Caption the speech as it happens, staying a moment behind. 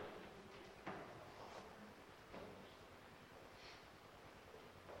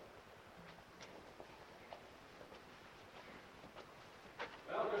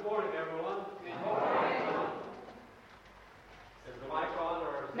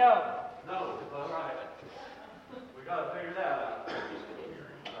No. No, all right. We got to figure that out.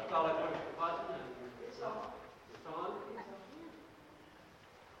 I thought I pushed the button and it's on.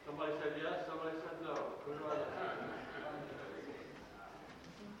 Somebody said yes, somebody said no. Who do I listen?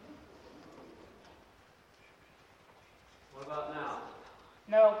 What about now?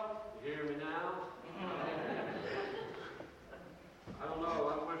 No. You hear me now? I don't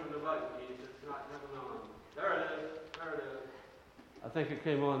know. I'm pushing the button, Keith. It's not coming on. There it is. There it is. I think it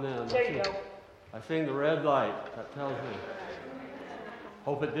came on then. There you go. I seen the red light. That tells me.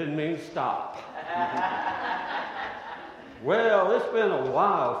 Hope it didn't mean stop. Well, it's been a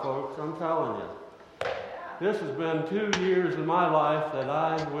while, folks. I'm telling you. This has been 2 years of my life that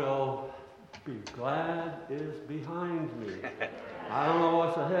I will be glad is behind me. I don't know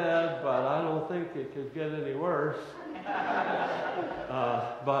what's ahead, but I don't think it could get any worse.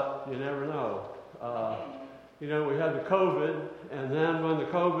 But you never know. We had the COVID, and then when the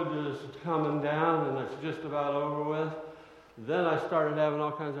COVID is coming down and it's just about over with, then I started having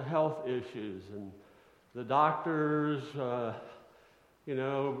all kinds of health issues. And the doctors,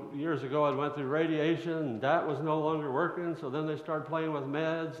 years ago I went through radiation, and that was no longer working, so then they started playing with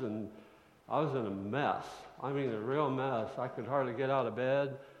meds, and I was in a mess. I mean, a real mess. I could hardly get out of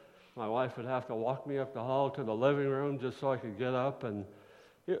bed. My wife would have to walk me up the hall to the living room just so I could get up, and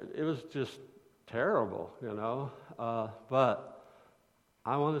it was just terrible, But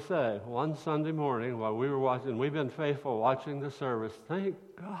I want to say, one Sunday morning while we were watching, we've been faithful watching the service. Thank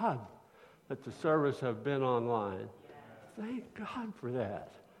God that the service have been online. Thank God for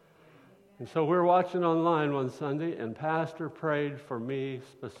that. And so we're watching online one Sunday, and Pastor prayed for me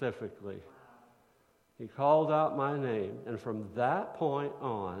specifically. He called out my name, and from that point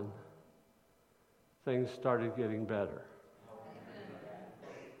on, things started getting better.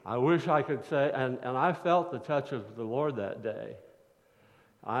 I wish I could say, and I felt the touch of the Lord that day.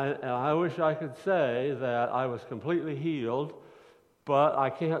 I wish I could say that I was completely healed, but I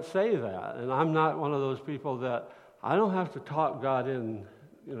can't say that. And I'm not one of those people that, I don't have to talk God in,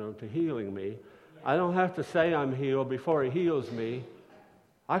 to healing me. I don't have to say I'm healed before He heals me.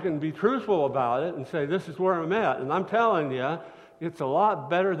 I can be truthful about it and say, this is where I'm at. And I'm telling you, it's a lot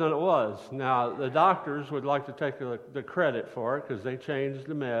better than it was. Now, the doctors would like to take the credit for it because they changed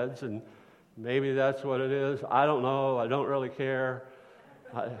the meds, and maybe that's what it is. I don't know. I don't really care.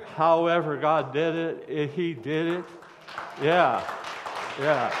 However God did it, He did it. Yeah.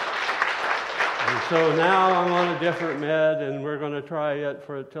 And so now I'm on a different med, and we're going to try it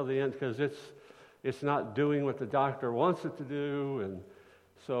till the end because it's not doing what the doctor wants it to do, and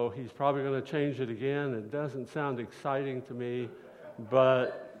so he's probably going to change it again. It doesn't sound exciting to me,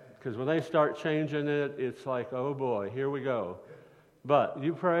 but because when they start changing it, it's like, oh boy, here we go. But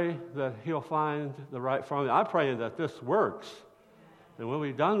you pray that He'll find the right formula. I pray that this works, and when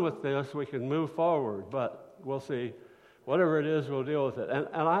we're done with this, we can move forward. But we'll see. Whatever it is, we'll deal with it. And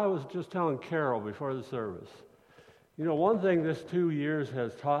I was just telling Carol before the service, one thing this 2 years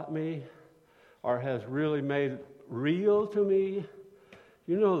has taught me, or has really made real to me,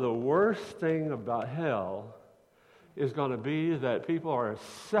 the worst thing about hell is going to be that people are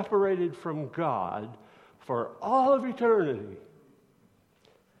separated from God for all of eternity.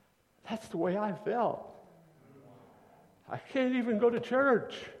 That's the way I felt. I can't even go to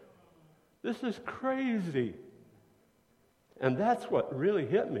church. This is crazy. And that's what really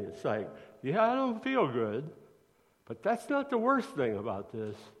hit me. It's like, I don't feel good, but that's not the worst thing about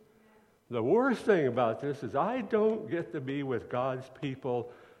this. The worst thing about this is I don't get to be with God's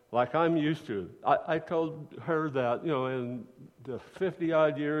people like I'm used to. I told her that, in the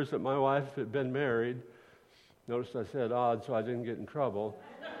 50-odd years that my wife had been married, notice I said odd so I didn't get in trouble.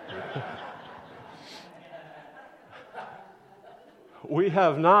 We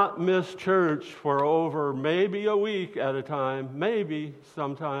have not missed church for over maybe a week at a time, maybe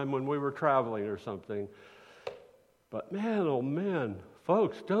sometime when we were traveling or something. But man, oh man,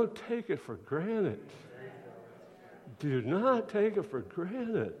 folks, don't take it for granted. Do not take it for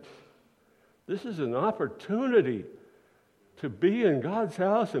granted. This is an opportunity to be in God's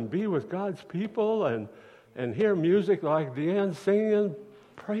house and be with God's people and hear music like Deanne singing.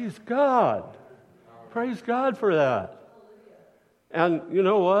 Praise God. Praise God for that. And you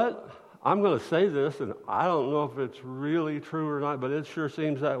know what? I'm going to say this, and I don't know if it's really true or not, but it sure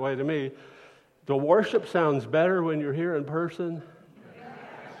seems that way to me. The worship sounds better when you're here in person.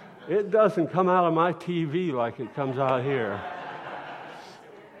 It doesn't come out of my TV like it comes out here.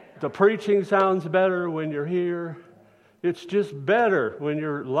 The preaching sounds better when you're here. It's just better when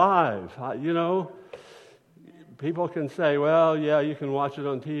you're live. People can say, well, yeah, you can watch it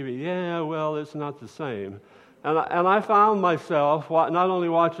on TV. Yeah, well, it's not the same. And I found myself not only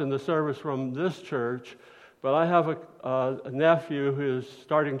watching the service from this church, but I have a nephew who's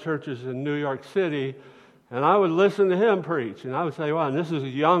starting churches in New York City, and I would listen to him preach, and I would say, wow, and this is a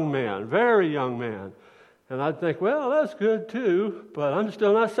young man, very young man. And I'd think, well, that's good too, but I'm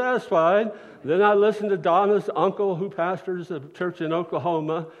still not satisfied. Then I'd listen to Donna's uncle who pastors a church in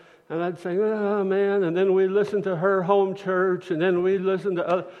Oklahoma, and I'd say, oh man, and then we'd listen to her home church, and then we'd listen to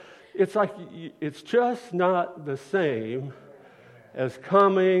other. It's like, it's just not the same as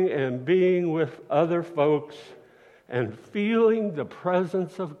coming and being with other folks and feeling the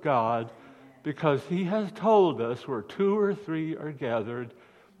presence of God, because He has told us where 2 or 3 are gathered,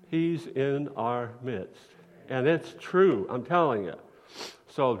 He's in our midst. And it's true, I'm telling you.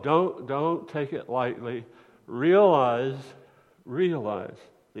 So don't take it lightly. Realize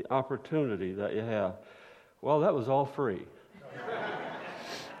the opportunity that you have. Well, that was all free.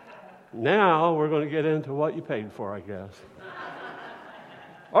 Now we're going to get into what you paid for, I guess.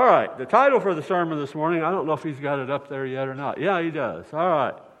 All right, the title for the sermon this morning, I don't know if he's got it up there yet or not. Yeah, he does. All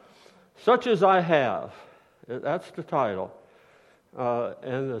right. Such as I have. That's the title.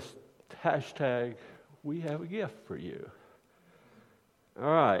 And the hashtag, we have a gift for you.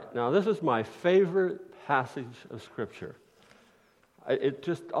 All right. Now, this is my favorite passage of Scripture. It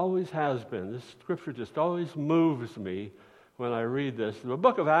just always has been. This Scripture just always moves me when I read this. The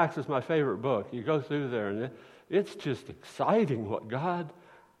book of Acts is my favorite book. You go through there, and it's just exciting what God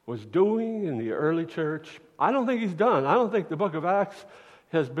was doing in the early church. I don't think He's done. I don't think the book of Acts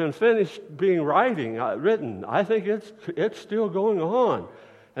has been finished being written. I think it's still going on.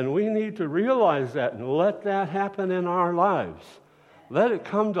 And we need to realize that and let that happen in our lives. Let it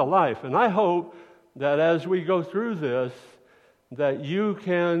come to life. And I hope that as we go through this, that you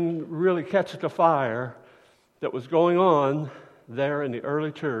can really catch the fire that was going on there in the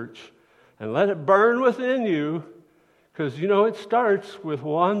early church and let it burn within you, because it starts with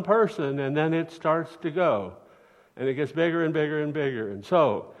one person and then it starts to go. And it gets bigger and bigger and bigger. And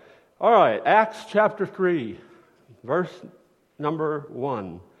so, all right, Acts chapter 3, verse number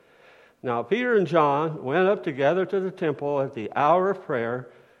 1. Now Peter and John went up together to the temple at the hour of prayer,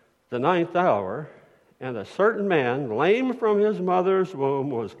 the 9th hour, and a certain man, lame from his mother's womb,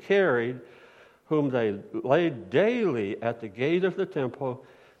 was carried, whom they laid daily at the gate of the temple,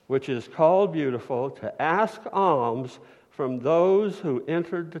 which is called Beautiful, to ask alms from those who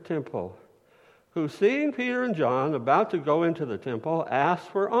entered the temple, who, seeing Peter and John about to go into the temple, asked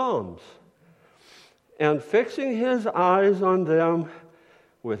for alms. And fixing his eyes on them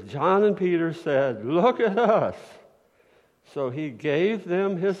with John and Peter, said, "Look at us." So he gave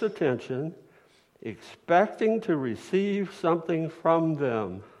them his attention, expecting to receive something from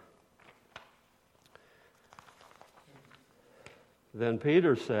them. Then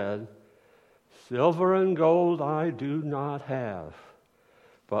Peter said, "Silver and gold I do not have,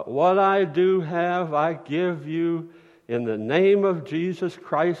 but what I do have I give you. In the name of Jesus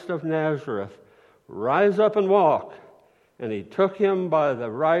Christ of Nazareth, rise up and walk." And he took him by the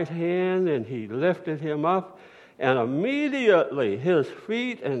right hand, and he lifted him up, and immediately his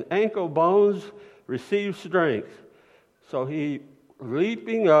feet and ankle bones received strength. So he,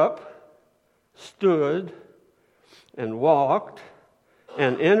 leaping up, stood and walked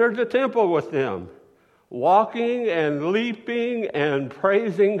and entered the temple with them, walking and leaping and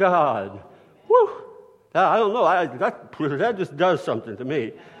praising God. Woo! I don't know. That just does something to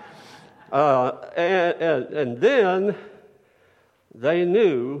me. And then they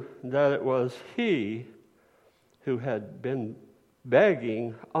knew that it was he who had been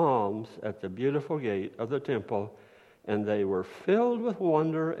begging alms at the beautiful gate of the temple, and they were filled with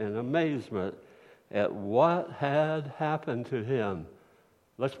wonder and amazement at what had happened to him.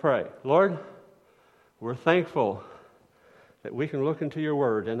 Let's pray. Lord, we're thankful that we can look into your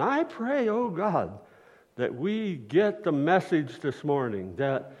word. And I pray, oh God, that we get the message this morning,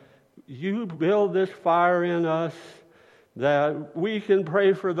 that you build this fire in us, that we can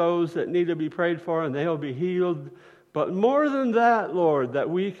pray for those that need to be prayed for and they'll be healed. But more than that, Lord, that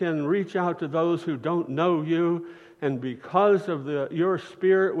we can reach out to those who don't know you, and because of your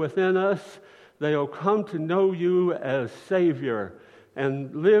Spirit within us, they'll come to know you as Savior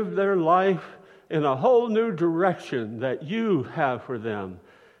and live their life in a whole new direction that you have for them.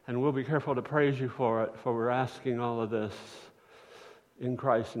 And we'll be careful to praise you for it, for we're asking all of this in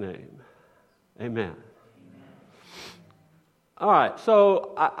Christ's name. Amen. All right,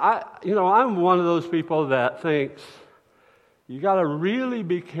 so I'm one of those people that thinks you got to really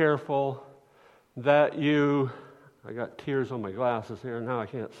be careful that I got tears on my glasses here, and now I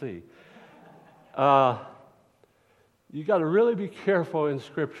can't see. You got to really be careful in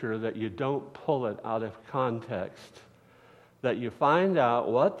Scripture that you don't pull it out of context, that you find out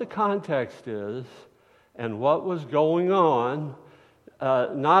what the context is and what was going on.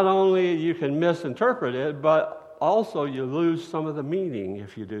 Not only you can misinterpret it, but also you lose some of the meaning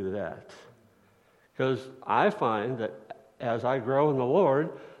if you do that. Because I find that as I grow in the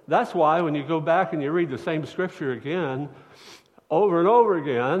Lord, that's why when you go back and you read the same Scripture again, over and over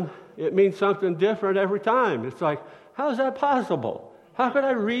again, it means something different every time. It's like, how is that possible? How could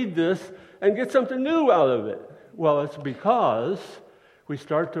I read this and get something new out of it? Well, it's because we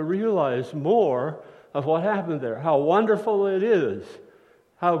start to realize more of what happened there, how wonderful it is,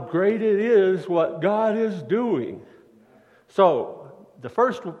 how great it is what God is doing. So, the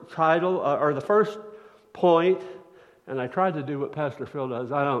first title, or the first point, and I tried to do what Pastor Phil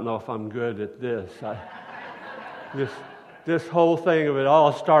does. I don't know if I'm good at this. This whole thing of it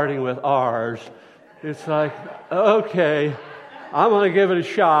all starting with R's, it's like, okay, I'm going to give it a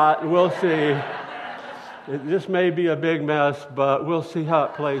shot, and we'll see. This may be a big mess, but we'll see how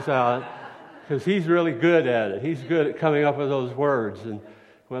it plays out, because he's really good at it. He's good at coming up with those words, and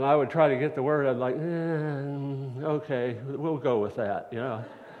when I would try to get the word, I'd like, okay, we'll go with that, you know.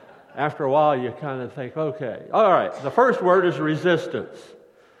 After a while, you kind of think, okay. All right, the first word is resistance.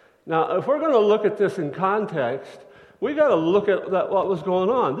 Now, if we're going to look at this in context, we got to look at what was going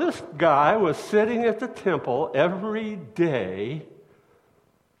on. This guy was sitting at the temple every day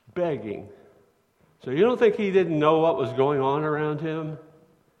begging. So you don't think he didn't know what was going on around him?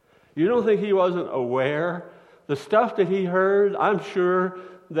 You don't think he wasn't aware? The stuff that he heard, I'm sure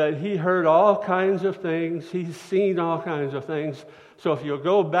that he heard all kinds of things. He's seen all kinds of things. So if you'll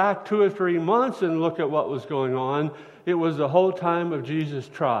go back 2 or 3 months and look at what was going on, it was the whole time of Jesus'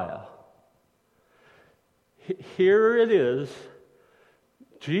 trial. Here it is.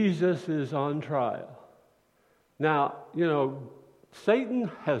 Jesus is on trial. Now, you know, Satan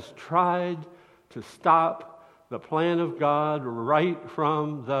has tried to stop the plan of God right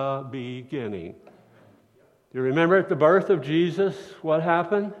from the beginning. You remember at the birth of Jesus, what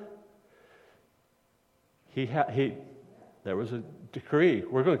happened? There was a decree.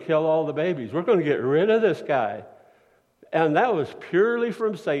 We're going to kill all the babies. We're going to get rid of this guy. And that was purely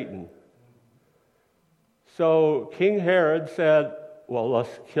from Satan. So King Herod said, well, let's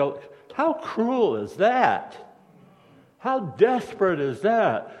kill. How cruel is that? How desperate is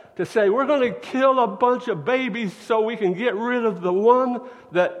that? To say, we're going to kill a bunch of babies so we can get rid of the one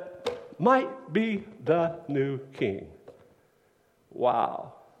that might be the new king.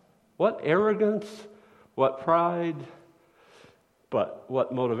 Wow. What arrogance, what pride, but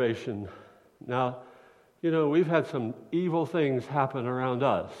what motivation. Now, you know, we've had some evil things happen around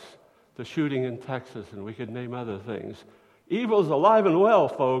us. The shooting in Texas, and we could name other things. Evil's alive and well,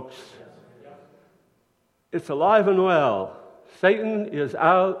 folks. It's alive and well. Satan is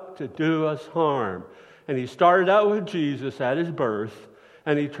out to do us harm. And he started out with Jesus at his birth,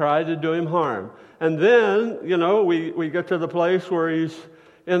 and he tried to do him harm. And then, you know, we get to the place where he's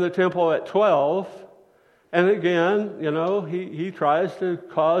in the temple at 12, and again, you know, he tries to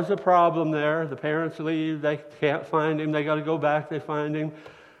cause a problem there. The parents leave, they can't find him, they got to go back, they find him.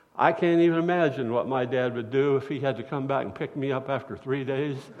 I can't even imagine what my dad would do if he had to come back and pick me up after 3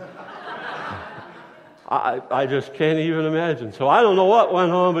 days. I just can't even imagine. So I don't know what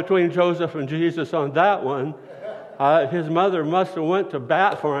went on between Joseph and Jesus on that one. His mother must have went to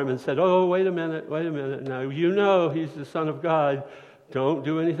bat for him and said, oh, wait a minute. Now, you know he's the Son of God. Don't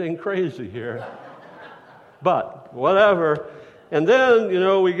do anything crazy here. But whatever. And then, you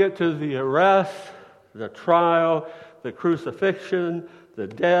know, we get to the arrest, the trial, the crucifixion, the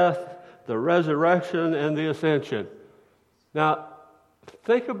death, the resurrection, and the ascension. Now,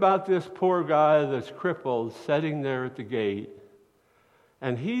 think about this poor guy that's crippled sitting there at the gate,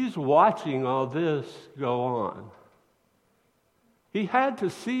 and he's watching all this go on. He had to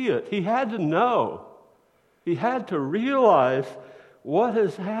see it. He had to know. He had to realize what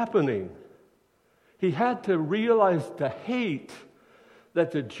is happening. He had to realize the hate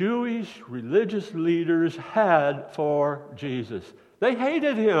that the Jewish religious leaders had for Jesus. They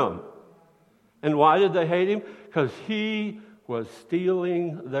hated him. And why did they hate him? Because he was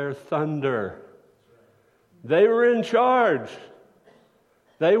stealing their thunder. They were in charge.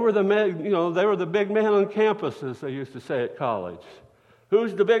 They were the big man on campus, as they used to say at college.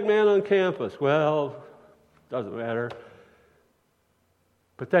 Who's the big man on campus? Well, doesn't matter.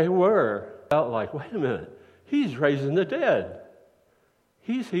 But they felt like, wait a minute, he's raising the dead.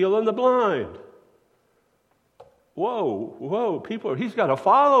 He's healing the blind. Whoa, he's got a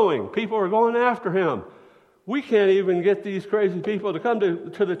following. People are going after him. We can't even get these crazy people to come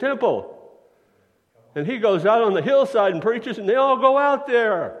to the temple. And he goes out on the hillside and preaches, and they all go out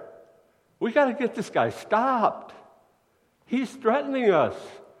there. We got to get this guy stopped. He's threatening us.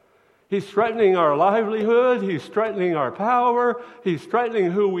 He's threatening our livelihood. He's threatening our power. He's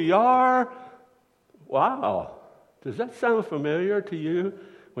threatening who we are. Wow. Does that sound familiar to you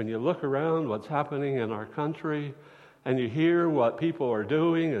when you look around what's happening in our country and you hear what people are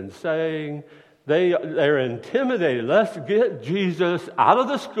doing and saying? They're intimidated. Let's get Jesus out of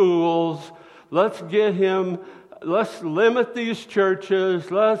the schools. Let's get him. Let's limit these churches.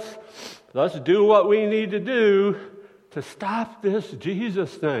 Let's do what we need to do to stop this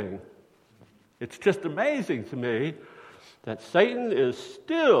Jesus thing. It's just amazing to me that Satan is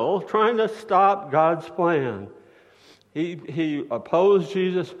still trying to stop God's plan. He opposed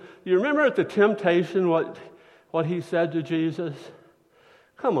Jesus. You remember at the temptation what he said to Jesus?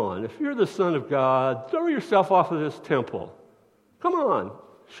 Come on, if you're the Son of God, throw yourself off of this temple. Come on,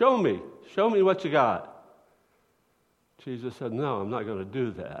 show me what you got. Jesus said, no, I'm not going to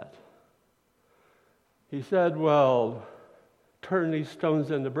do that. He said, well, turn these stones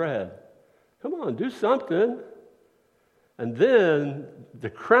into bread. Come on, do something. And then the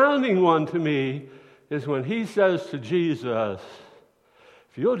crowning one to me is when he says to Jesus,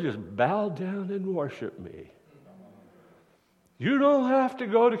 if you'll just bow down and worship me, you don't have to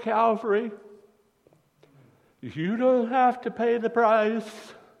go to Calvary. You don't have to pay the price.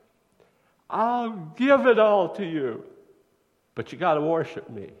 I'll give it all to you. But you got to worship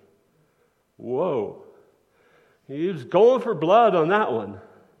me. Whoa. He was going for blood on that one.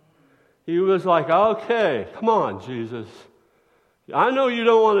 He was like, okay, come on, Jesus. I know you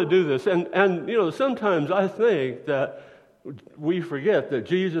don't want to do this. And sometimes I think that we forget that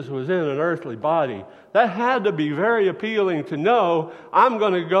Jesus was in an earthly body. That had to be very appealing to know I'm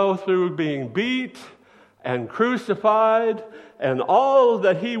going to go through being beat and crucified and all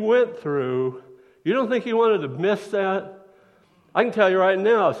that he went through. You don't think he wanted to miss that? I can tell you right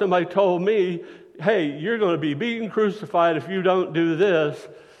now, if somebody told me, hey, you're going to be beaten, crucified if you don't do this,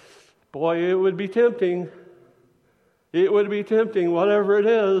 boy, it would be tempting. It would be tempting, whatever it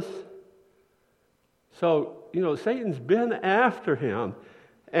is. So, Satan's been after him.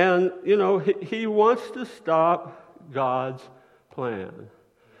 And, he wants to stop God's plan.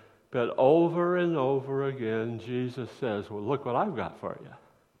 But over and over again, Jesus says, well, look what I've got for you.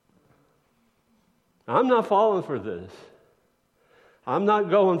 I'm not falling for this. I'm not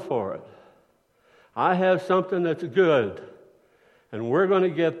going for it. I have something that's good. And we're going to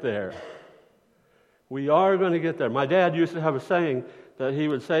get there. We are going to get there. My dad used to have a saying that he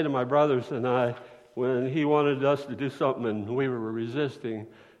would say to my brothers and I when he wanted us to do something and we were resisting.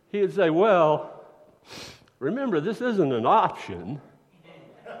 He would say, well, remember, this isn't an option.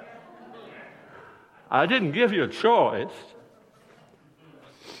 I didn't give you a choice.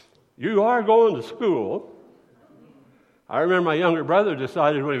 You are going to school. I remember my younger brother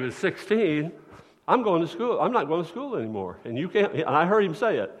decided when he was 16, I'm going to school. I'm not going to school anymore. And you can't, and I heard him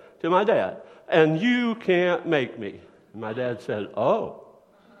say it to my dad, and you can't make me. And my dad said, oh,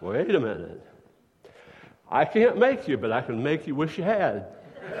 wait a minute. I can't make you, but I can make you wish you had.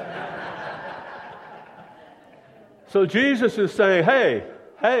 So Jesus is saying,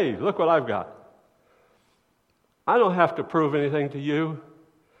 hey, look what I've got. I don't have to prove anything to you.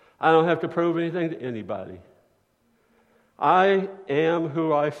 I don't have to prove anything to anybody. I am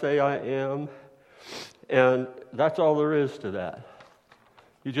who I say I am, and that's all there is to that.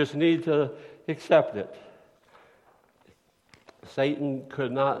 You just need to accept it. Satan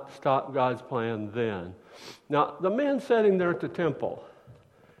could not stop God's plan then. Now, the man sitting there at the temple,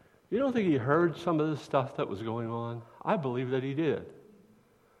 you don't think he heard some of the stuff that was going on? I believe that he did.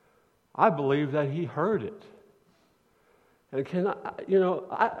 I believe that he heard it. And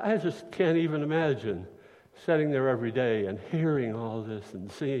I just can't even imagine sitting there every day and hearing all this and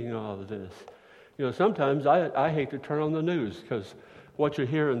seeing all of this. Sometimes I hate to turn on the news because what you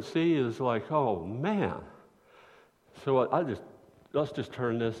hear and see is like, oh man. So let's just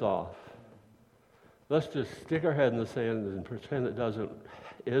turn this off. Let's just stick our head in the sand and pretend it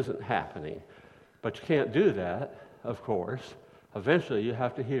isn't happening. But you can't do that, of course. Eventually you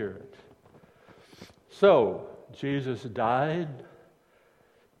have to hear it. So Jesus died,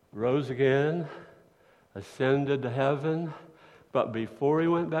 rose again, ascended to heaven, but before he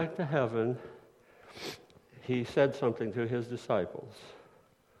went back to heaven, he said something to his disciples.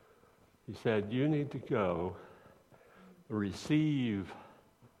 He said, you need to go receive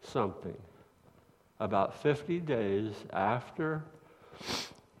something. About 50 days after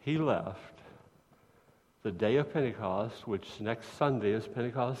he left, the day of Pentecost, which next Sunday is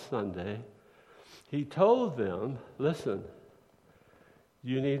Pentecost Sunday, he told them, listen,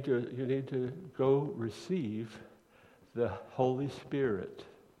 you need to go receive the Holy Spirit.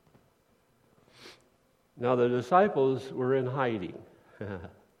 Now the disciples were in hiding.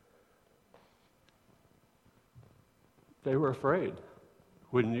 They were afraid.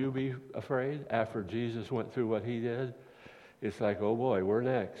 Wouldn't you be afraid after Jesus went through what he did? It's like, oh boy, we're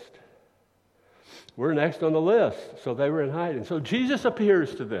next. We're next on the list. So they were in hiding. So Jesus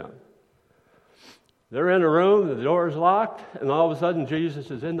appears to them. They're in a room, the door is locked, and all of a sudden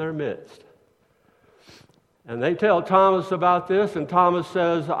Jesus is in their midst. And they tell Thomas about this, and Thomas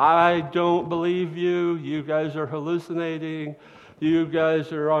says, I don't believe you. You guys are hallucinating. You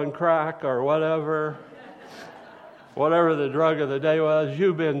guys are on crack or whatever. Whatever the drug of the day was.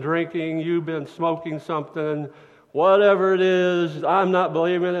 You've been drinking. You've been smoking something. Whatever it is, I'm not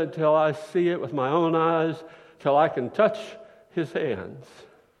believing it until I see it with my own eyes, till I can touch his hands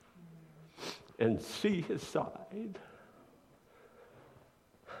and see his side.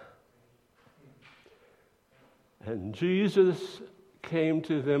 And Jesus came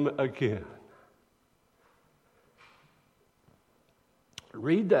to them again.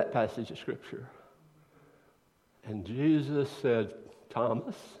 Read that passage of Scripture. And Jesus said,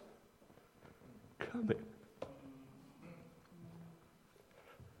 Thomas, come here.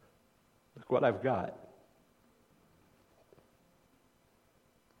 Look what I've got.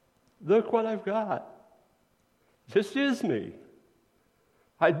 Look what I've got. This is me.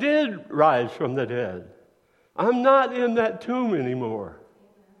 I did rise from the dead. I'm not in that tomb anymore.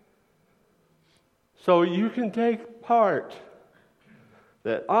 So you can take part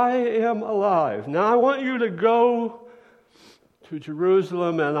that I am alive. Now I want you to go to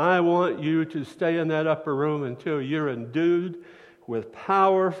Jerusalem, and I want you to stay in that upper room until you're endued with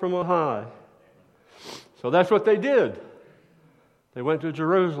power from on high. So that's what they did. They went to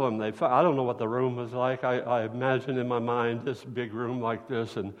Jerusalem. I don't know what the room was like. I imagine in my mind this big room like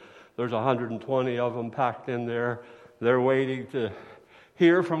this, and there's 120 of them packed in there. They're waiting to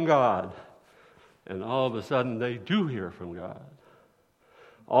hear from God. And all of a sudden, they do hear from God.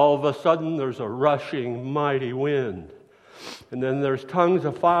 All of a sudden, there's a rushing, mighty wind. And then there's tongues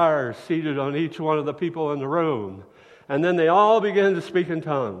of fire seated on each one of the people in the room. And then they all begin to speak in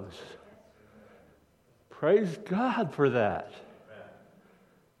tongues. Praise God for that.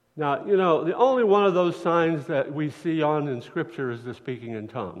 Now, the only one of those signs that we see on in Scripture is the speaking in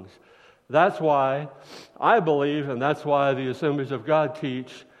tongues. That's why I believe, and that's why the Assemblies of God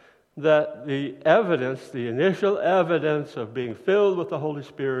teach, that the initial evidence of being filled with the Holy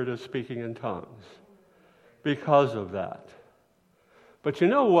Spirit is speaking in tongues. Because of that. But you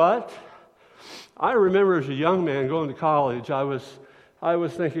know what? I remember as a young man going to college, I was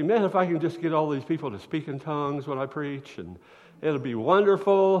thinking, man, if I can just get all these people to speak in tongues when I preach, and it'll be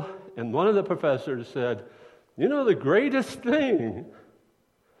wonderful. And one of the professors said, the greatest thing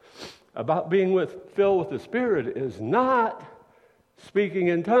about being filled with the Spirit is not speaking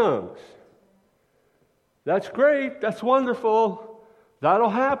in tongues. That's great. That's wonderful. That'll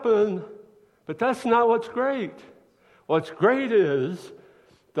happen. But that's not what's great. What's great is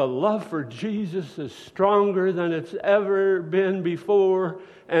the love for Jesus is stronger than it's ever been before,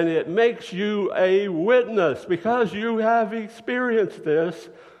 and it makes you a witness. Because you have experienced this,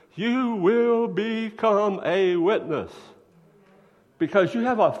 you will become a witness. Because you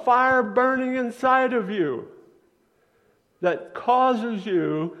have a fire burning inside of you that causes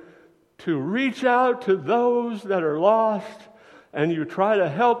you to reach out to those that are lost, and you try to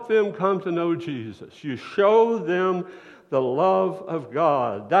help them come to know Jesus. You show them the love of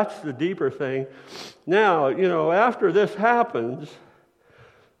God. That's the deeper thing. Now, after this happens,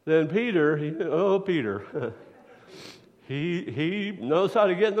 then Peter, he knows how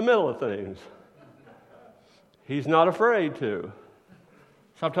to get in the middle of things. He's not afraid to.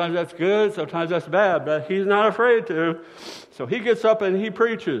 Sometimes that's good, sometimes that's bad, but he's not afraid to. So he gets up and he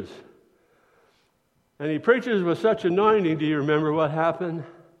preaches. And he preaches with such anointing. Do you remember what happened?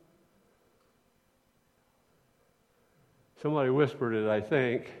 Somebody whispered it, I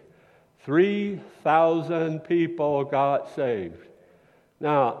think. 3,000 people got saved.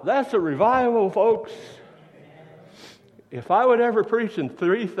 Now, that's a revival, folks. If I would ever preach and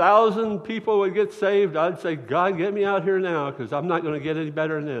 3,000 people would get saved, I'd say, God, get me out here now, because I'm not going to get any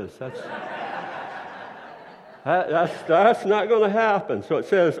better than this. That's not going to happen. So it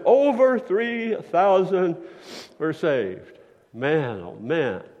says, over 3,000 were saved. Man, oh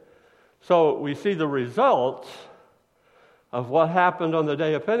man. So we see the results of what happened on the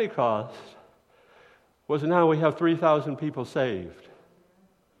day of Pentecost was now we have 3,000 people saved.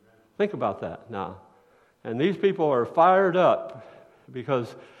 Think about that now. And these people are fired up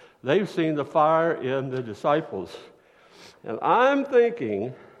because they've seen the fire in the disciples. And I'm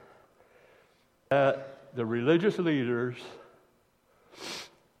thinking that the religious leaders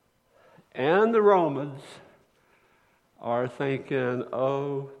and the Romans are thinking,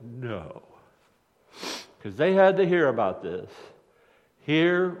 oh no. Because they had to hear about this.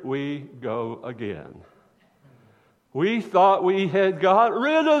 Here we go again. We thought we had got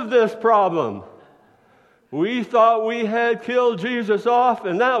rid of this problem. We thought we had killed Jesus off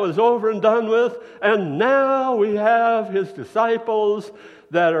and that was over and done with. And now we have his disciples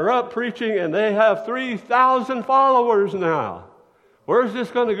that are up preaching and they have 3,000 followers now. Where's this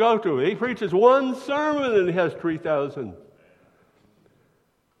going to go to? He preaches one sermon and he has 3,000.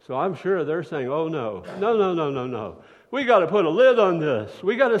 So I'm sure they're saying, oh no. No. We got to put a lid on this.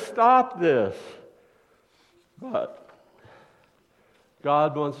 We got to stop this. But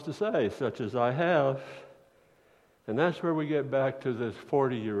God wants to say, such as I have. And that's where we get back to this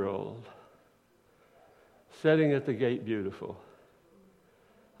 40-year-old sitting at the gate beautiful.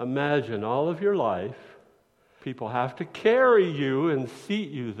 Imagine all of your life, people have to carry you and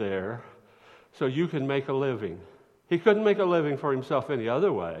seat you there so you can make a living. He couldn't make a living for himself any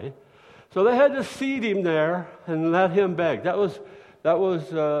other way. So they had to seat him there and let him beg. That was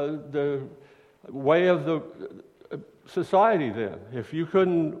the way of the society then. If you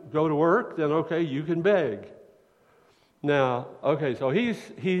couldn't go to work, then okay, you can beg. Now, okay, so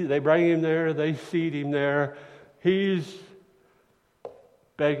they bring him there, they seat him there. He's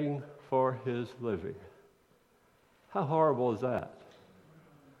begging for his living. How horrible is that?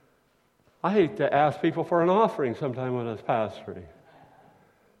 I hate to ask people for an offering sometime when I was pastoring.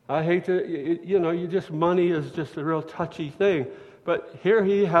 I hate to, money is just a real touchy thing. But here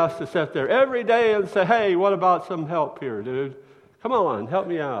he has to sit there every day and say, hey, what about some help here, dude? Come on, help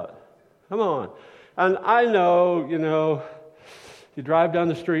me out. Come on. And I know, you drive down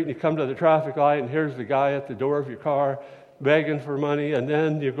the street and you come to the traffic light and here's the guy at the door of your car begging for money, and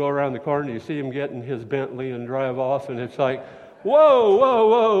then you go around the corner and you see him getting his Bentley and drive off, and it's like,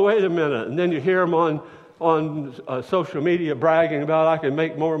 whoa, wait a minute. And then you hear him on social media bragging about, I can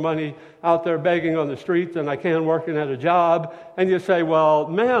make more money out there begging on the street than I can working at a job. And you say, well,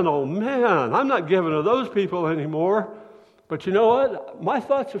 man, oh man, I'm not giving to those people anymore. But you know what? My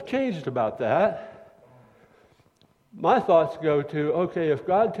thoughts have changed about that. My thoughts go to, okay, if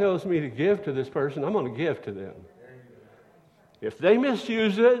God tells me to give to this person, I'm going to give to them. If they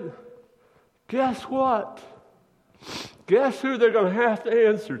misuse it, guess what? Guess who they're going to have to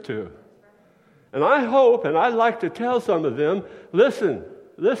answer to? And I hope, and I'd like to tell some of them, listen,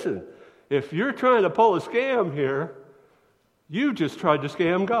 if you're trying to pull a scam here, you just tried to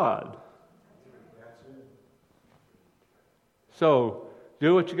scam God. So,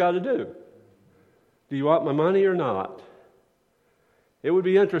 do what you got to do. Do you want my money or not? It would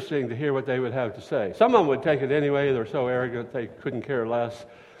be interesting to hear what they would have to say. Some of them would take it anyway. They're so arrogant they couldn't care less.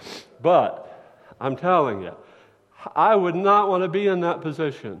 But I'm telling you, I would not want to be in that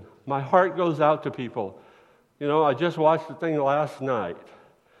position. My heart goes out to people. I just watched the thing last night.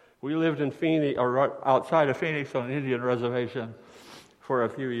 We lived in Phoenix, or outside of Phoenix on an Indian reservation for a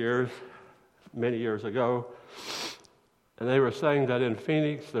few years, many years ago. And they were saying that in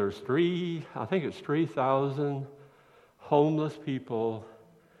Phoenix there's 3,000 homeless people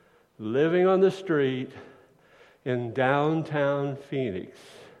living on the street in downtown Phoenix.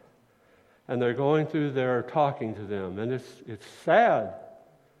 And they're going through there talking to them. And it's sad.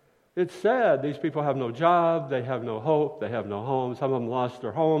 It's sad. These people have no job. They have no hope. They have no home. Some of them lost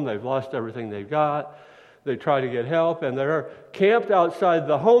their home. They've lost everything they've got. They try to get help. And they're camped outside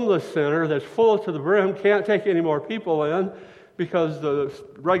the homeless center that's full to the brim. Can't take any more people in because the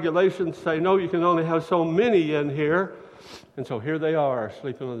regulations say, no, you can only have so many in here. And so here they are,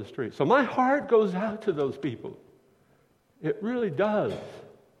 sleeping on the street. So my heart goes out to those people. It really does.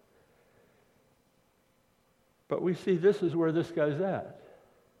 But we see this is where this guy's at.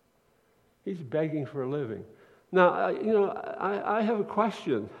 He's begging for a living. Now, I have a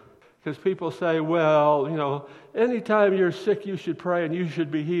question. Because people say, well, anytime you're sick, you should pray and you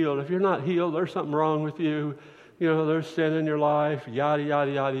should be healed. If you're not healed, there's something wrong with you. There's sin in your life, yada,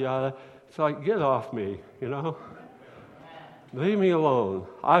 yada, yada, yada. It's like, get off me, Leave me alone.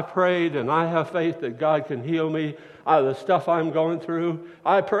 I prayed and I have faith that God can heal me out of the stuff I'm going through.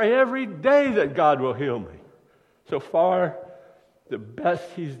 I pray every day that God will heal me. So far, the best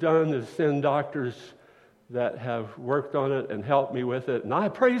he's done is send doctors that have worked on it and helped me with it. And I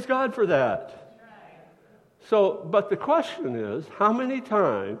praise God for that. So, but the question is, how many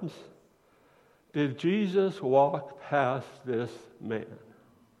times did Jesus walk past this man?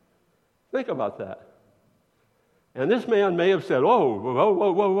 Think about that. And this man may have said,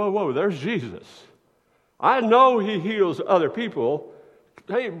 whoa, there's Jesus. I know he heals other people.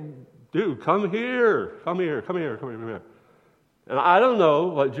 Hey, dude, come here. Come here. Come here. Come here. Come here. And I don't know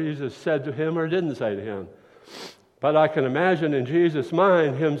what Jesus said to him or didn't say to him. But I can imagine in Jesus'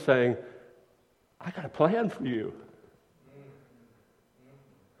 mind him saying, I got a plan for you.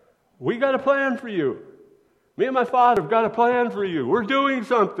 We got a plan for you. Me and my Father have got a plan for you. We're doing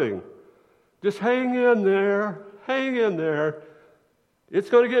something. Just hang in there. Hang in there. It's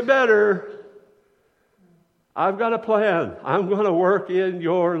going to get better. I've got a plan. I'm going to work in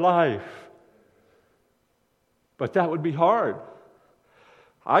your life. But that would be hard.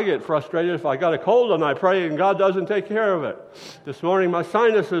 I get frustrated if I got a cold and I pray and God doesn't take care of it. This morning my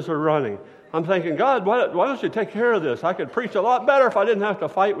sinuses are running. I'm thinking, God, why don't you take care of this? I could preach a lot better if I didn't have to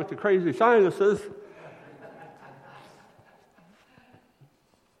fight with the crazy sinuses.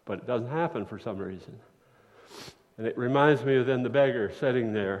 But it doesn't happen for some reason. And it reminds me of then the beggar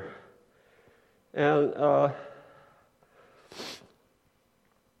sitting there. And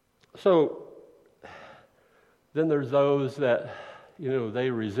so then there's those that, they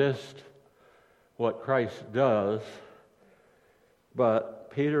resist what Christ does.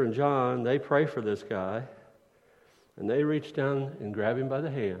 But Peter and John, they pray for this guy. And they reach down and grab him by the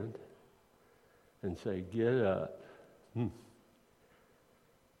hand and say, get up.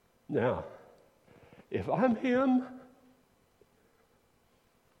 Now, if I'm him,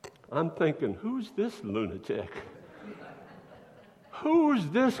 I'm thinking, who's this lunatic? Who's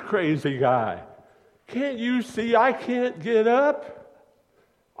this crazy guy? Can't you see I can't get up?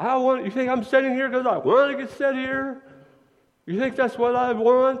 You think I'm sitting here because I want to get set here? You think that's what I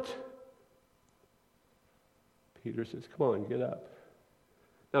want? Peter says, come on, get up.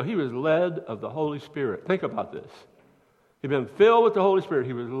 Now, he was led of the Holy Spirit. Think about this. He'd been filled with the Holy Spirit.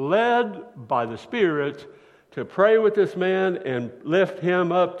 He was led by the Spirit to pray with this man and lift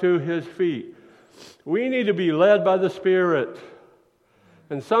him up to his feet. We need to be led by the Spirit.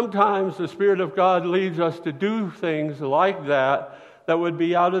 And sometimes the Spirit of God leads us to do things like that would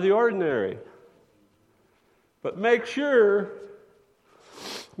be out of the ordinary. But make sure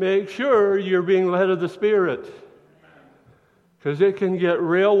you're being led of the Spirit. Because it can get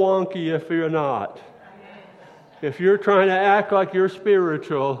real wonky if you're not. If you're trying to act like you're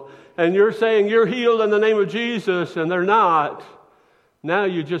spiritual and you're saying you're healed in the name of Jesus and they're not, now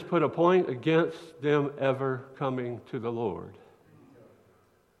you just put a point against them ever coming to the Lord.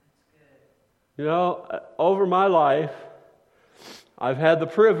 Over my life, I've had the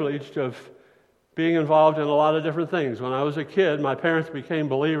privilege of being involved in a lot of different things. When I was a kid, my parents became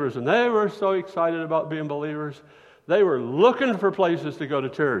believers, and they were so excited about being believers. They were looking for places to go to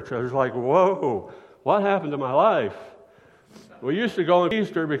church. I was like, whoa, what happened to my life? We used to go on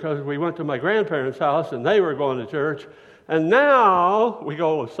Easter because we went to my grandparents' house, and they were going to church. And now we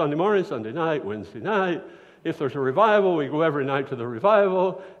go Sunday morning, Sunday night, Wednesday night. If there's a revival, we go every night to the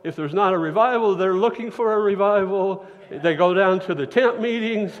revival. If there's not a revival, they're looking for a revival. They go down to the tent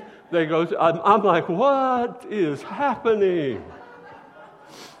meetings. I'm like, what is happening?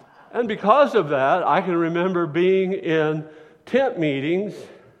 And because of that, I can remember being in tent meetings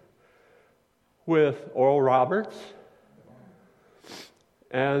with Oral Roberts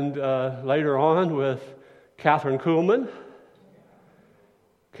and later on with Catherine Kuhlman.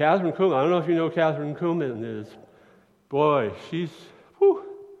 Catherine Kuhlman, I don't know if you know Catherine Kuhlman is. Boy, she's, whew.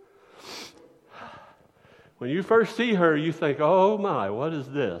 When you first see her, you think, oh my, what is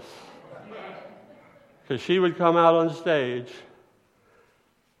this? Because she would come out on stage,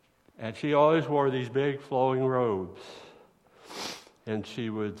 and she always wore these big flowing robes. And she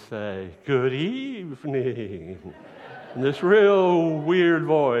would say, good evening, in this real weird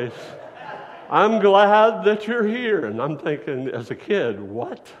voice. I'm glad that you're here. And I'm thinking, as a kid,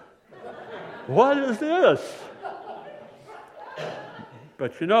 what? What is this?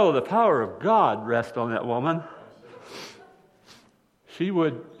 But the power of God rests on that woman. She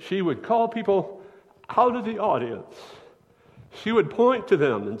would call people out of the audience. She would point to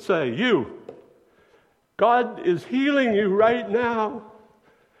them and say, you, God is healing you right now.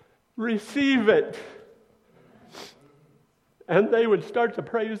 Receive it. And they would start to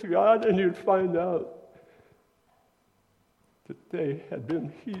praise God, and you'd find out that they had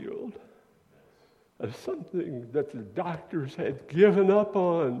been healed of something that the doctors had given up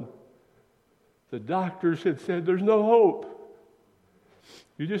on. The doctors had said, there's no hope.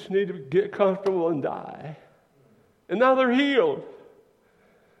 You just need to get comfortable and die. And now they're healed.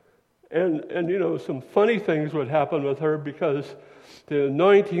 And some funny things would happen with her because the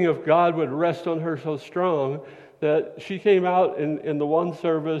anointing of God would rest on her so strong that she came out in the one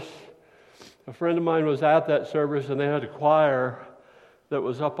service. A friend of mine was at that service, and they had a choir that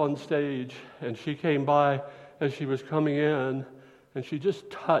was up on stage, and she came by as she was coming in, and she just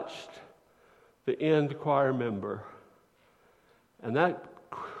touched the end choir member. And that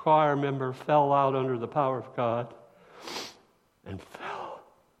choir member fell out under the power of God and fell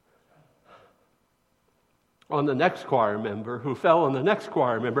on the next choir member, who fell on the next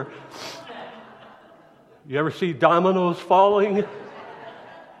choir member. You ever see dominoes falling?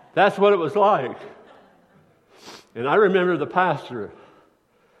 That's what it was like. And I remember the pastor,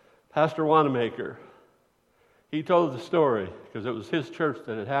 Pastor Wanamaker. He told the story because it was his church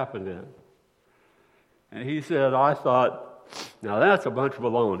that it happened in. And he said, I thought, now that's a bunch of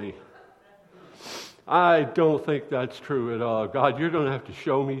baloney. I don't think that's true at all. God, you're going to have to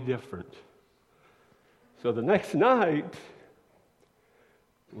show me different. So the next night,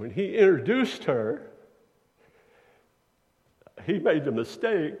 when he introduced her, he made the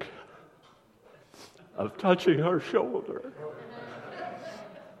mistake of touching her shoulder.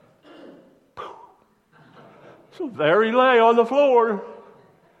 So there he lay on the floor,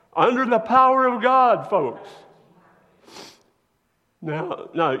 under the power of God, folks. Now,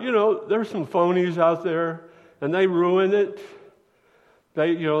 there's some phonies out there, and they ruin it.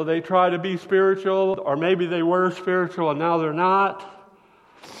 They try to be spiritual, or maybe they were spiritual and now they're not.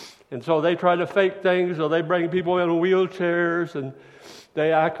 And so they try to fake things, or they bring people in wheelchairs, and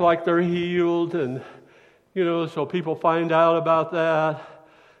they act like they're healed, and, so people find out about that.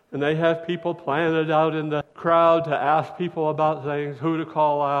 And they have people planted out in the crowd to ask people about things, who to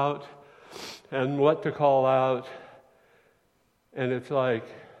call out, and what to call out. And it's like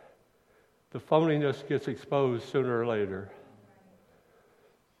the phoniness gets exposed sooner or later.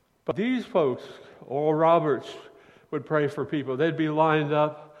 But these folks, Oral Roberts, would pray for people. They'd be lined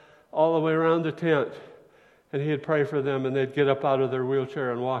up all the way around the tent, and he'd pray for them, and they'd get up out of their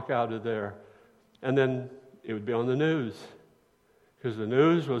wheelchair and walk out of there. And then it would be on the news, because the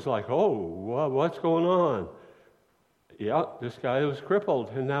news was like, oh, what's going on? Yeah, this guy was crippled,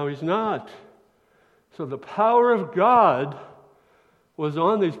 and now he's not. So the power of God was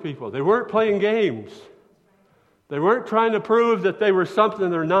on these people. They weren't playing games. They weren't trying to prove that they were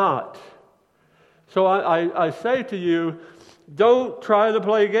something they're not. So I say to you, don't try to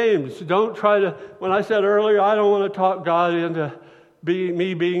play games. Don't try to, when I said earlier, I don't want to talk God into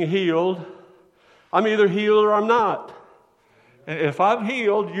me being healed. I'm either healed or I'm not. And if I'm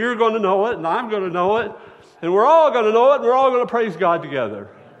healed, you're going to know it, and I'm going to know it, and we're all going to know it, and we're all going to praise God together.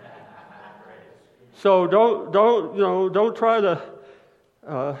 So don't try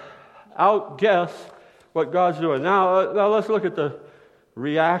to outguess what God's doing. Now let's look at the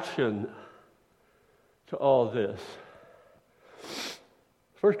reaction to all this.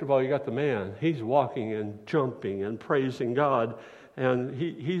 First of all, you got the man. He's walking and jumping and praising God, and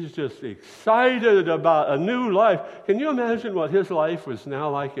he's just excited about a new life. Can you imagine what his life was now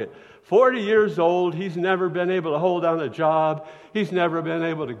like at 40 years old? He's never been able to hold down a job. He's never been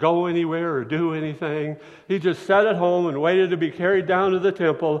able to go anywhere or do anything. He just sat at home and waited to be carried down to the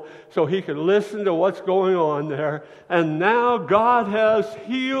temple so he could listen to what's going on there. And now God has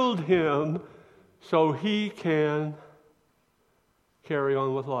healed him so he can carry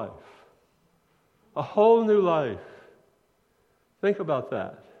on with life. A whole new life. Think about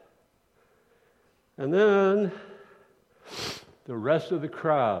that. And then the rest of the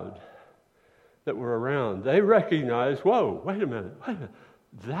crowd that were around, they recognized, whoa, wait a minute.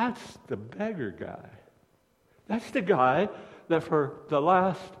 That's the beggar guy. That's the guy that for the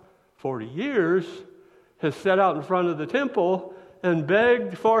last 40 years has sat out in front of the temple and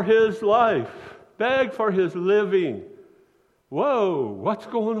begged for his life, begged for his living. Whoa, what's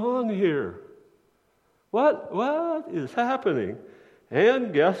going on here? What is happening?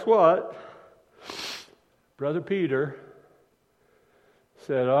 And guess what? Brother Peter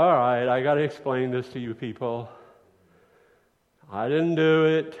said, all right, I got to explain this to you people. I didn't do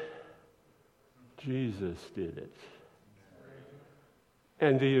it. Jesus did it.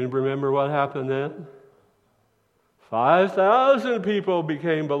 And do you remember what happened then? 5,000 people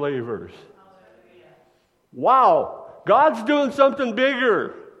became believers. Wow. God's doing something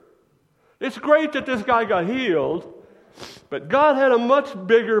bigger. It's great that this guy got healed, but God had a much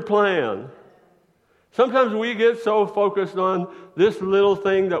bigger plan. Sometimes we get so focused on this little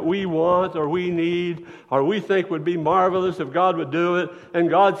thing that we want or we need or we think would be marvelous if God would do it, and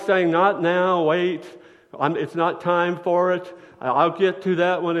God's saying, not now, wait. It's not time for it. I'll get to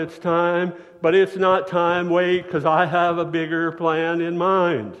that when it's time, but it's not time, wait, because I have a bigger plan in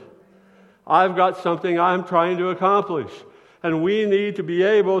mind. I've got something I'm trying to accomplish. And we need to be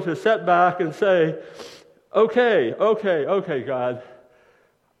able to sit back and say, okay, God,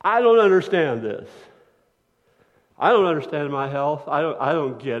 I don't understand this. I don't understand my health. I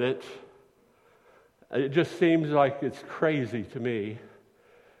don't get it. It just seems like it's crazy to me.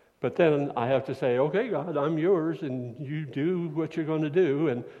 But then I have to say, okay, God, I'm yours, and you do what you're going to do.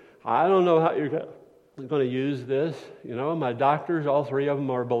 And I don't know how you're going to use this. You know, my doctors, all three of them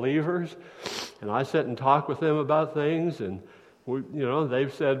are believers. And I sit and talk with them about things. And,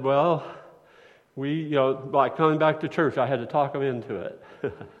 they've said, well, like coming back to church, I had to talk them into it.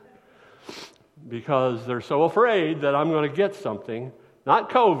 Because they're so afraid that I'm going to get something. Not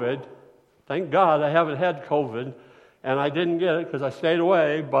COVID. Thank God I haven't had COVID. And I didn't get it because I stayed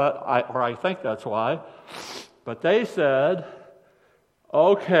away, I think that's why. But they said,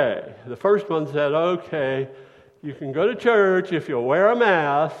 okay. The first one said, okay, you can go to church if you'll wear a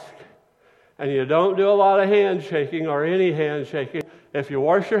mask and you don't do a lot of handshaking or any handshaking. If you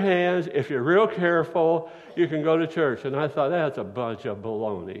wash your hands, if you're real careful, you can go to church. And I thought, that's a bunch of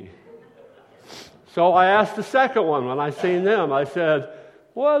baloney. So I asked the second one when I seen them. I said,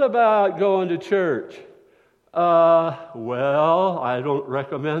 what about going to church? Well, I don't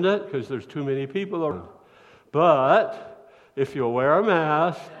recommend it because there's too many people around. But if you'll wear a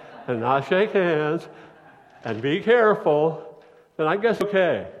mask and not shake hands and be careful, then I guess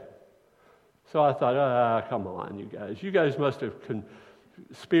okay. So I thought, come on, you guys. You guys must have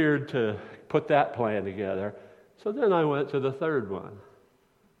conspired to put that plan together. So then I went to the third one.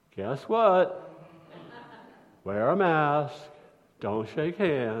 Guess what? Wear a mask. Don't shake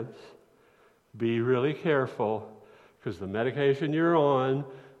hands. Be really careful because the medication you're on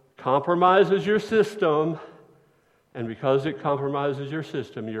compromises your system, and because it compromises your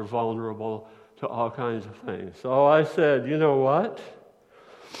system, you're vulnerable to all kinds of things. So I said, you know what?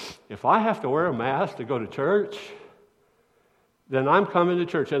 If I have to wear a mask to go to church, then I'm coming to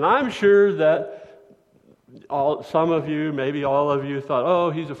church. And I'm sure that some of you, maybe all of you, thought, oh,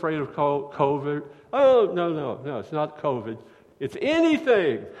 he's afraid of COVID. Oh, no, it's not COVID. It's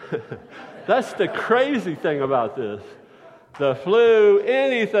anything. That's the crazy thing about this. The flu,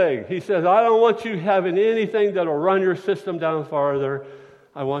 anything. He says, I don't want you having anything that'll run your system down farther.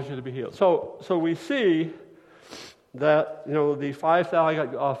 I want you to be healed. So we see that, the 5,000, I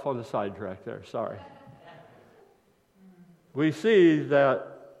got off on the sidetrack there, sorry. We see that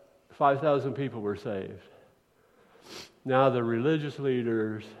 5,000 people were saved. Now the religious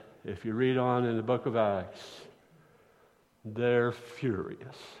leaders, if you read on in the book of Acts, they're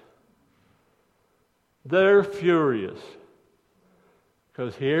furious. They're furious.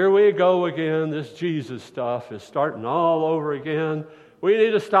 Because here we go again. This Jesus stuff is starting all over again. We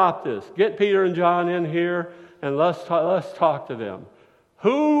need to stop this. Get Peter and John in here and let's talk to them.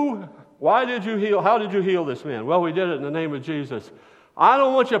 Why did you heal? How did you heal this man? Well, we did it in the name of Jesus. I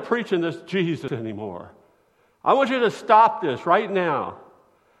don't want you preaching this Jesus anymore. I want you to stop this right now.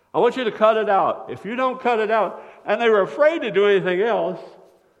 I want you to cut it out. If you don't cut it out, and they were afraid to do anything else,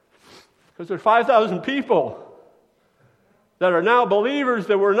 because there's 5,000 people that are now believers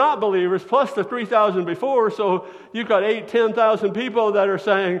that were not believers, plus the 3,000 before, so you've got 10,000 people that are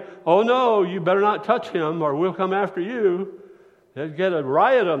saying, oh no, you better not touch him or we'll come after you. They'd get a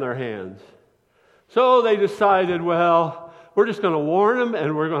riot on their hands. So they decided, well, we're just going to warn them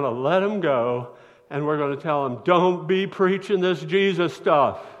and we're going to let them go and we're going to tell them, don't be preaching this Jesus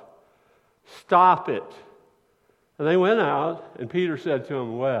stuff. Stop it. And they went out and Peter said to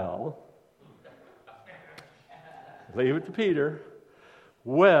them, well, leave it to Peter.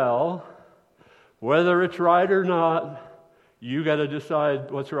 Well, whether it's right or not, you got to decide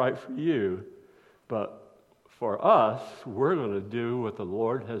what's right for you. But for us, we're going to do what the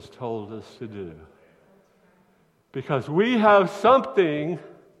Lord has told us to do. Because we have something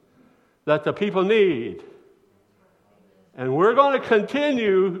that the people need. And we're going to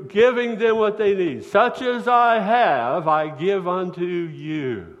continue giving them what they need. Such as I have, I give unto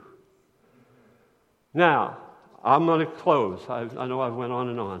you. Now, I'm going to close. I know I've went on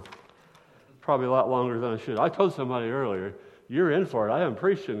and on. Probably a lot longer than I should. I told somebody earlier, you're in for it. I haven't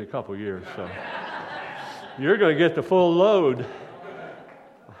preached in a couple years, so you're going to get the full load.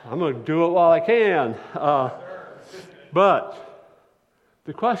 I'm going to do it while I can. But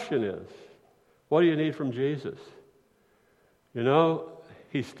the question is, what do you need from Jesus?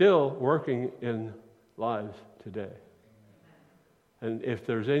 He's still working in lives today. And if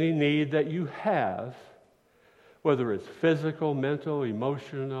there's any need that you have, whether it's physical, mental,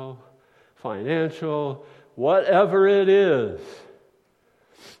 emotional, financial, whatever it is,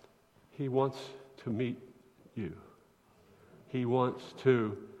 He wants to meet you. He wants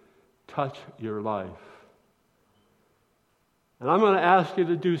to touch your life. And I'm going to ask you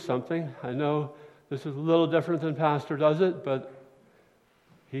to do something. I know this is a little different than Pastor does it, but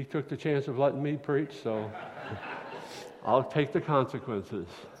he took the chance of letting me preach, so I'll take the consequences.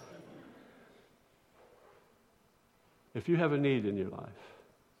 If you have a need in your life,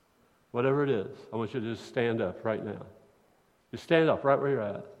 whatever it is, I want you to just stand up right now. Just stand up right where you're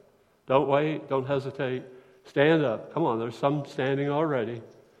at. Don't wait. Don't hesitate. Stand up. Come on, there's some standing already.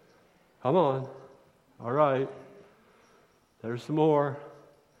 Come on. All right. There's some more.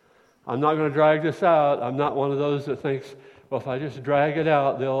 I'm not going to drag this out. I'm not one of those that thinks, well, if I just drag it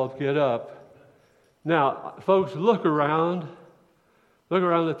out, they'll get up. Now, folks, look around. Look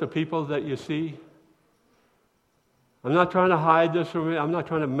around at the people that you see. I'm not trying to hide this from you. I'm not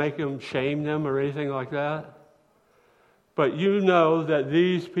trying to make them, shame them or anything like that. But you know that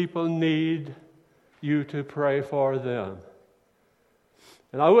these people need you to pray for them.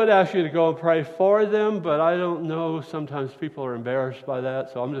 And I would ask you to go and pray for them, but I don't know. Sometimes people are embarrassed by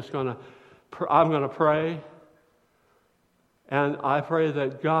that, so I'm going to pray. And I pray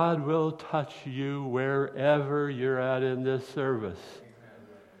that God will touch you wherever you're at in this service.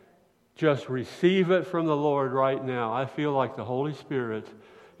 Just receive it from the Lord right now. I feel like the Holy Spirit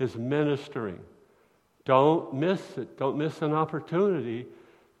is ministering. Don't miss it. Don't miss an opportunity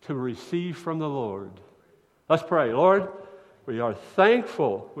to receive from the Lord. Let's pray. Lord, we are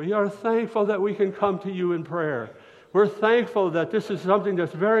thankful. We are thankful that we can come to you in prayer. We're thankful that this is something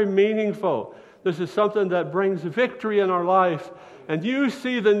that's very meaningful. This is something that brings victory in our life. And you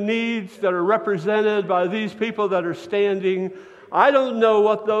see the needs that are represented by these people that are standing. I don't know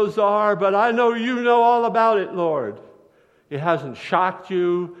what those are, but I know you know all about it, Lord. It hasn't shocked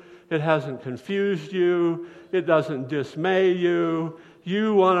you. It hasn't confused you. It doesn't dismay you.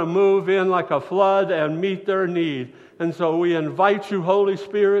 You want to move in like a flood and meet their need. And so we invite you, Holy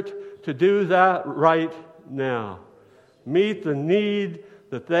Spirit, to do that right now. Meet the need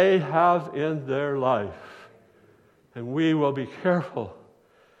that they have in their life. And we will be careful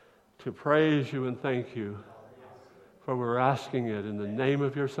to praise you and thank you, for we're asking it in the name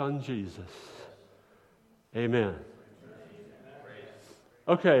of your Son, Jesus. Amen.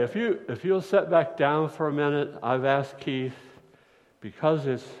 Okay, if you'll sit back down for a minute, I've asked Keith, because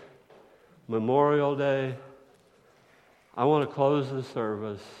it's Memorial Day, I want to close the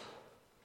service